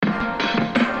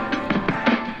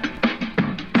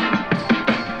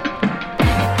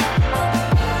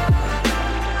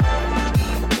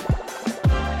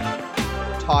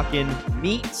talking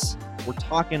meats. We're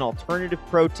talking alternative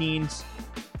proteins.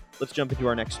 Let's jump into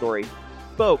our next story.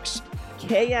 Folks,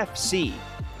 KFC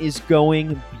is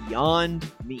going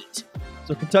beyond meat.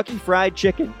 So Kentucky Fried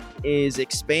Chicken is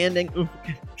expanding.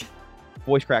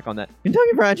 Voice crack on that.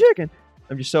 Kentucky Fried Chicken.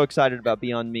 I'm just so excited about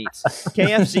Beyond Meats.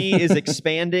 KFC is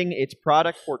expanding its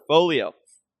product portfolio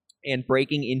and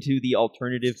breaking into the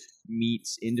alternative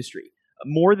meats industry.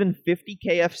 More than 50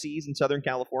 KFCs in Southern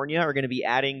California are going to be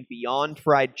adding Beyond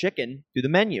Fried Chicken to the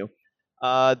menu.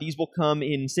 These will come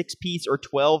in 6-piece or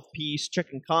 12-piece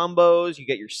chicken combos. You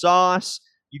get your sauce.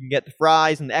 You can get the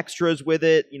fries and the extras with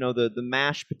it, the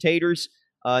mashed potatoes.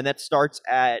 And that starts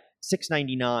at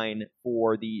 $6.99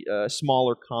 for the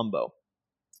smaller combo.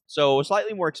 So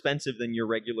slightly more expensive than your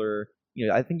regular,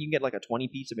 I think you can get like a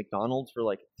 20-piece at McDonald's for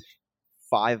like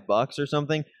 $5 or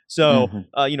something. So,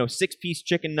 6-piece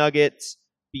chicken nuggets,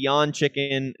 Beyond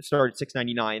Chicken start at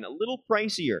 $6.99. A little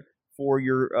pricier for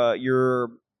your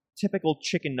typical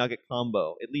chicken nugget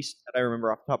combo, at least that I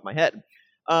remember off the top of my head.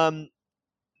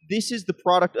 This is the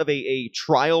product of a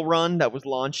trial run that was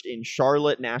launched in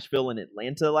Charlotte, Nashville, and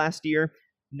Atlanta last year,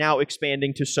 now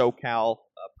expanding to SoCal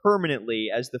permanently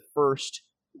as the first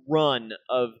run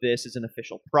of this as an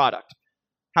official product.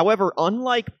 However,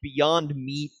 unlike Beyond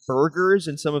Meat burgers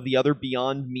and some of the other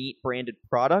Beyond Meat branded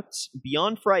products,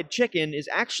 Beyond Fried Chicken is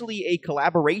actually a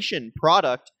collaboration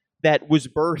product that was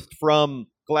birthed from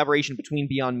collaboration between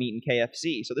Beyond Meat and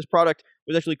KFC. So this product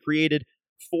was actually created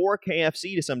for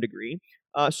KFC to some degree.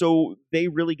 So they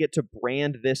really get to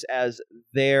brand this as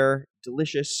their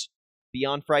delicious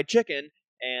Beyond Fried Chicken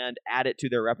and add it to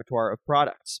their repertoire of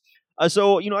products.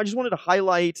 So I just wanted to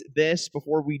highlight this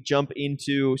before we jump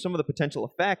into some of the potential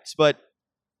effects, but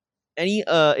any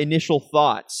initial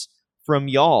thoughts from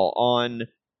y'all on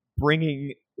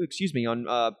bringing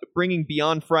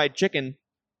Beyond Fried Chicken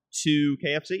to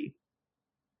KFC?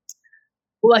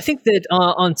 Well, I think that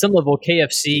on some level,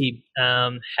 KFC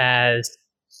has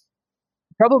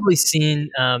probably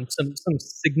seen some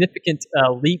significant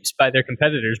leaps by their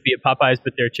competitors, be it Popeyes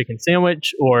with their chicken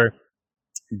sandwich, or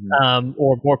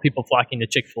more people flocking to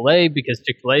Chick-fil-A because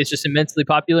Chick-fil-A is just immensely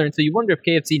popular. And so you wonder if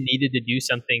KFC needed to do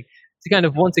something to kind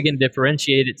of once again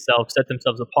differentiate itself, set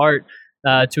themselves apart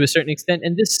to a certain extent.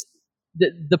 And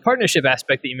the partnership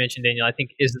aspect that you mentioned, Daniel, I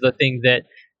think is the thing that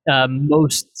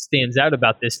most stands out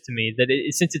about this to me. That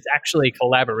since it's actually a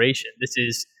collaboration,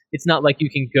 it's not like you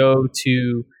can go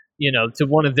to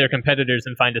one of their competitors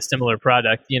and find a similar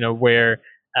product, where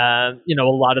a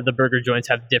lot of the burger joints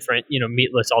have different,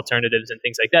 meatless alternatives and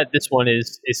things like that. This one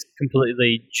is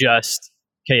completely just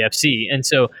KFC. And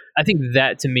so I think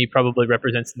that to me probably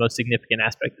represents the most significant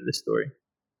aspect of this story.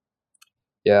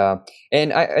 Yeah.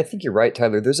 And I think you're right,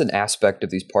 Tyler. There's an aspect of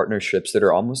these partnerships that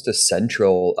are almost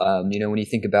essential. When you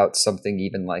think about something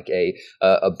even like a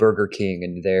Burger King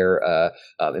and their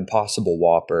Impossible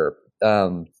Whopper,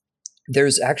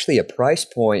 there's actually a price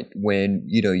point when,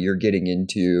 you're getting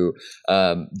into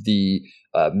the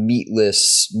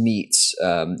meatless meats,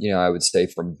 I would say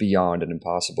from Beyond and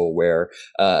Impossible, where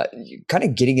kind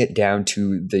of getting it down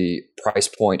to the price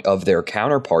point of their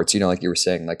counterparts, like you were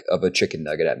saying, like of a chicken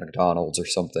nugget at McDonald's or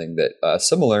something that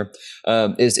similar,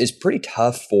 is pretty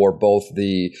tough for both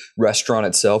the restaurant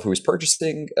itself who is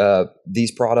purchasing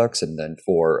these products and then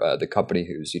for the company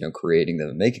who's, creating them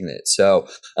and making it. So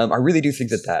I really do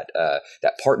think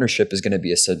that partnership is going to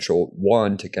be essential,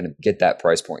 one, to kind of get that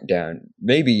price point down,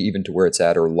 maybe even to where it's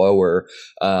at or lower,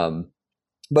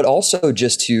 but also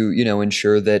just to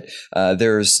ensure that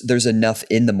there's enough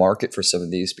in the market for some of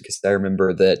these, because I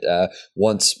remember that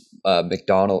once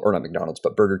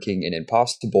Burger King and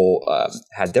Impossible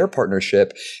had their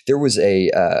partnership, there was a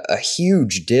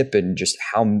huge dip in just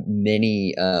how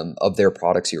many of their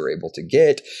products you were able to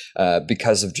get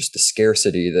because of just the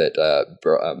scarcity that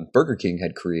Burger King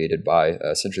had created by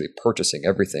essentially purchasing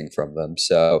everything from them.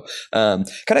 So kind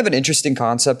of an interesting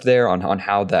concept there on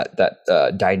how that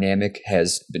dynamic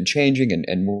has been changing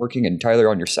and working. And Tyler,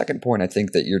 on your second point, I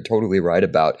think that you're totally right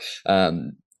about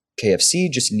KFC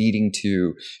just needing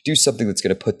to do something that's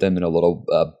going to put them in a little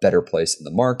better place in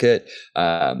the market,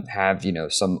 have,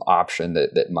 some option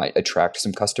that might attract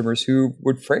some customers who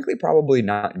would frankly probably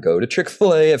not go to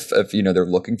Chick-fil-A if they're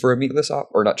looking for a meatless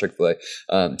or not Chick-fil-A,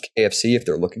 KFC if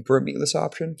they're looking for a meatless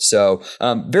option. So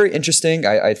very interesting.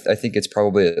 I think it's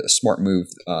probably a smart move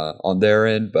on their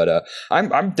end, but I'm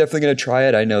definitely going to try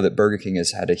it. I know that Burger King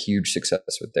has had a huge success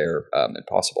with their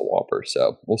Impossible Whopper,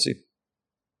 so we'll see.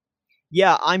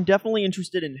 Yeah, I'm definitely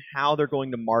interested in how they're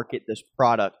going to market this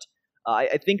product.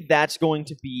 I think that's going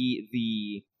to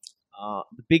be the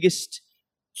biggest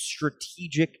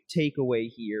strategic takeaway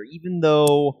here. Even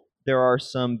though There are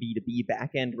some B2B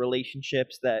back-end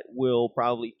relationships that will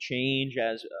probably change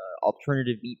as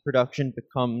alternative meat production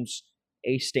becomes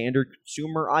a standard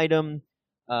consumer item.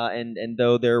 And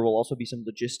though there will also be some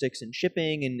logistics and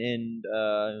shipping and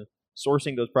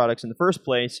sourcing those products in the first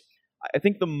place, I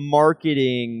think the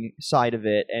marketing side of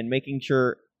it and making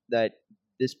sure that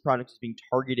this product is being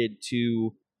targeted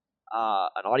to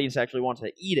an audience that actually wants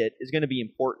to eat it is going to be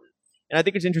important. And I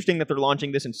think it's interesting that they're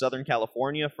launching this in Southern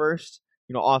California first.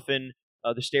 Often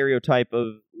the stereotype of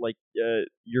like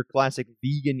your classic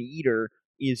vegan eater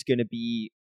is going to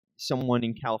be someone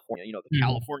in California, the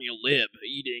California lib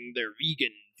eating their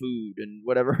vegan food and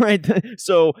whatever, right?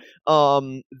 So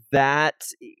that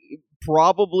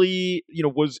probably,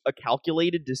 was a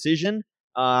calculated decision.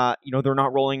 They're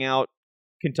not rolling out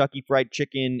Kentucky Fried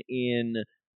Chicken in,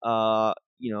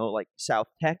 like South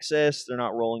Texas. They're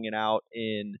not rolling it out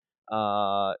in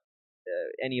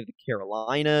any of the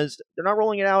Carolinas. They're not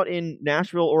rolling it out in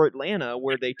Nashville or Atlanta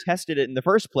where they tested it in the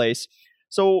first place.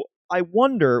 So I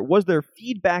wonder, was there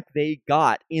feedback they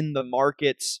got in the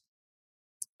markets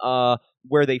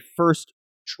where they first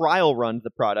trial run the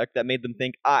product that made them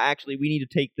think, actually, we need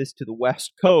to take this to the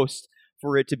West Coast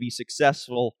for it to be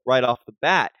successful right off the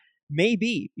bat?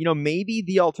 Maybe, maybe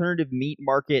the alternative meat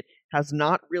market has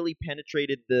not really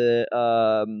penetrated the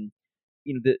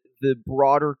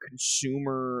broader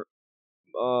consumer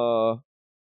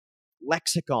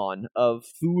lexicon of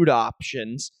food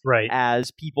options as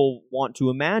people want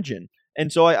to imagine.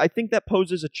 And so I think that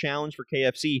poses a challenge for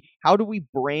KFC. How do we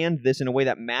brand this in a way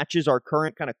that matches our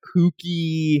current kind of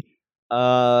kooky,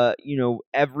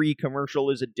 every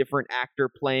commercial is a different actor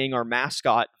playing our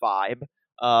mascot vibe,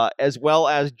 as well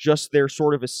as just their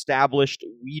sort of established,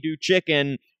 we do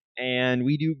chicken and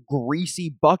we do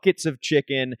greasy buckets of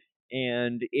chicken,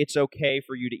 and it's okay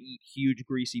for you to eat huge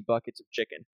greasy buckets of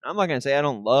chicken. I'm not going to say I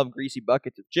don't love greasy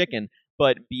buckets of chicken,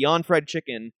 but Beyond Fried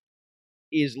Chicken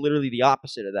is literally the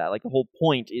opposite of that. Like, the whole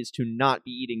point is to not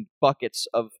be eating buckets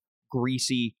of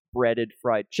greasy breaded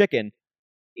fried chicken.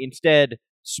 Instead,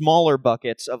 smaller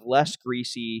buckets of less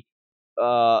greasy,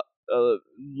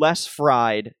 less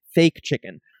fried fake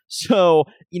chicken. So,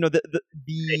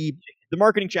 the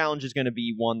marketing challenge is going to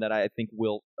be one that I think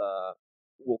will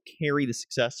carry the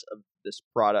success of this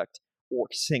product or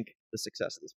sink the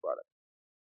success of this product.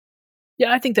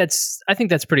 Yeah, I think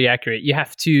that's pretty accurate. You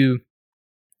have to,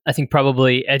 I think,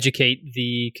 probably educate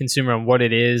the consumer on what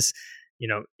it is.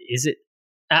 Is it?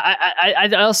 I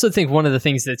also think one of the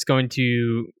things that's going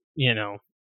to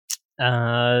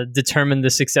determine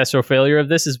the success or failure of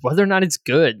this is whether or not it's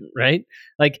good, right?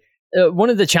 Like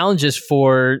one of the challenges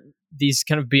for these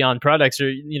kind of beyond products or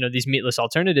these meatless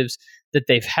alternatives that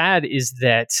they've had is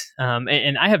that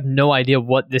and I have no idea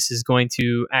what this is going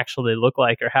to actually look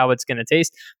like or how it's going to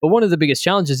taste, but one of the biggest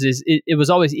challenges is it was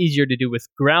always easier to do with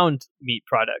ground meat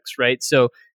products, right? So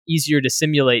easier to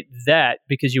simulate that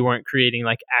because you weren't creating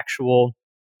like actual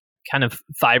kind of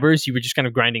fibers. You were just kind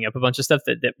of grinding up a bunch of stuff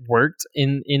that worked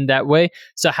in that way.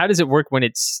 So how does it work when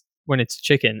it's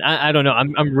chicken? I don't know.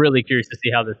 I'm really curious to see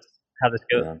how this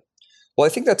goes. Yeah. Well, I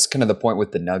think that's kind of the point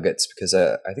with the nuggets, because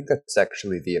I think that's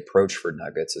actually the approach for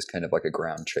nuggets is kind of like a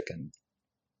ground chicken.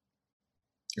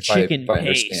 If I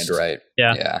understand right.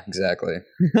 Yeah, exactly.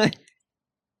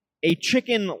 A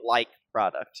chicken-like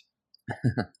product.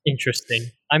 Interesting.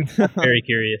 I'm very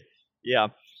curious. Yeah.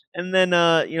 And then,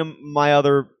 my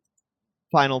other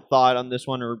final thought on this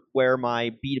one, or where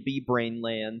my B2B brain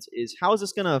lands, is how is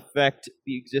this going to affect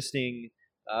the existing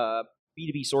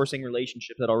B2B sourcing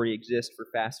relationship that already exists for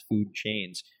fast food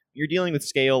chains? You're dealing with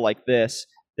scale like this.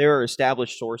 There are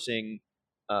established sourcing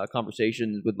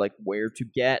conversations with like where to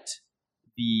get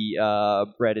the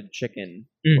breaded chicken,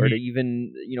 where to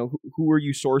even, who are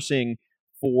you sourcing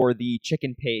for the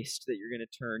chicken paste that you're going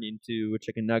to turn into a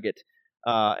chicken nugget,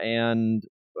 and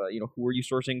who are you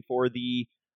sourcing for the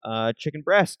chicken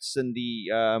breasts and the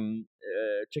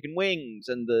chicken wings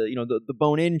and the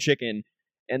bone-in chicken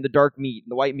and the dark meat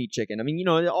and the white meat chicken. I mean,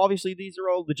 obviously these are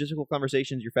all logistical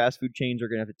conversations your fast food chains are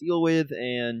going to have to deal with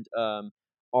and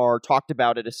are talked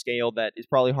about at a scale that is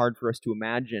probably hard for us to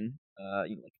imagine.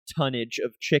 Like tonnage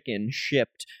of chicken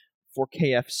shipped for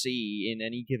KFC in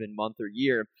any given month or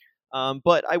year.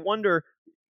 But I wonder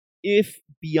if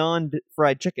Beyond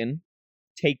Fried Chicken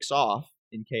takes off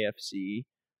in KFC,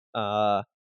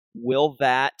 will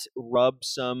that rub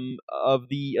some of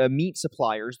the meat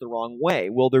suppliers the wrong way?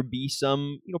 Will there be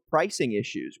some, pricing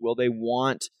issues? Will they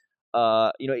want,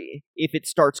 if it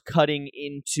starts cutting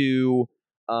into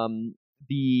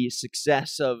the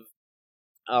success of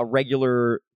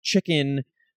regular chicken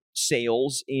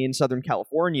sales in Southern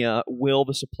California, will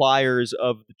the suppliers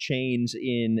of the chains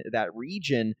in that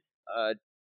region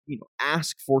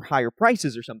ask for higher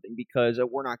prices or something because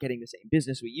we're not getting the same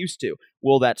business we used to.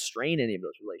 Will that strain any of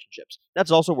those relationships?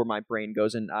 That's also where my brain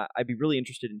goes, and I'd be really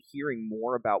interested in hearing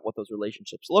more about what those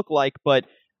relationships look like. But,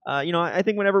 I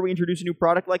think whenever we introduce a new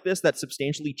product like this that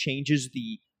substantially changes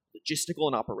the logistical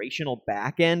and operational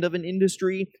back end of an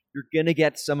industry, you're going to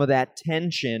get some of that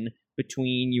tension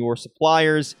between your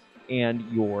suppliers and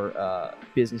your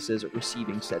businesses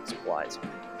receiving said supplies.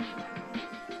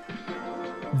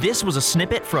 This was a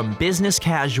snippet from Business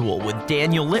Casual with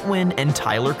Daniel Litwin and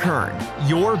Tyler Kern,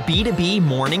 your B2B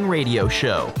morning radio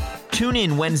show. Tune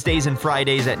in Wednesdays and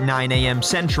Fridays at 9 a.m.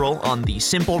 Central on the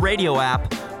Simple Radio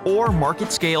app or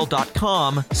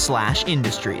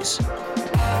marketscale.com/industries.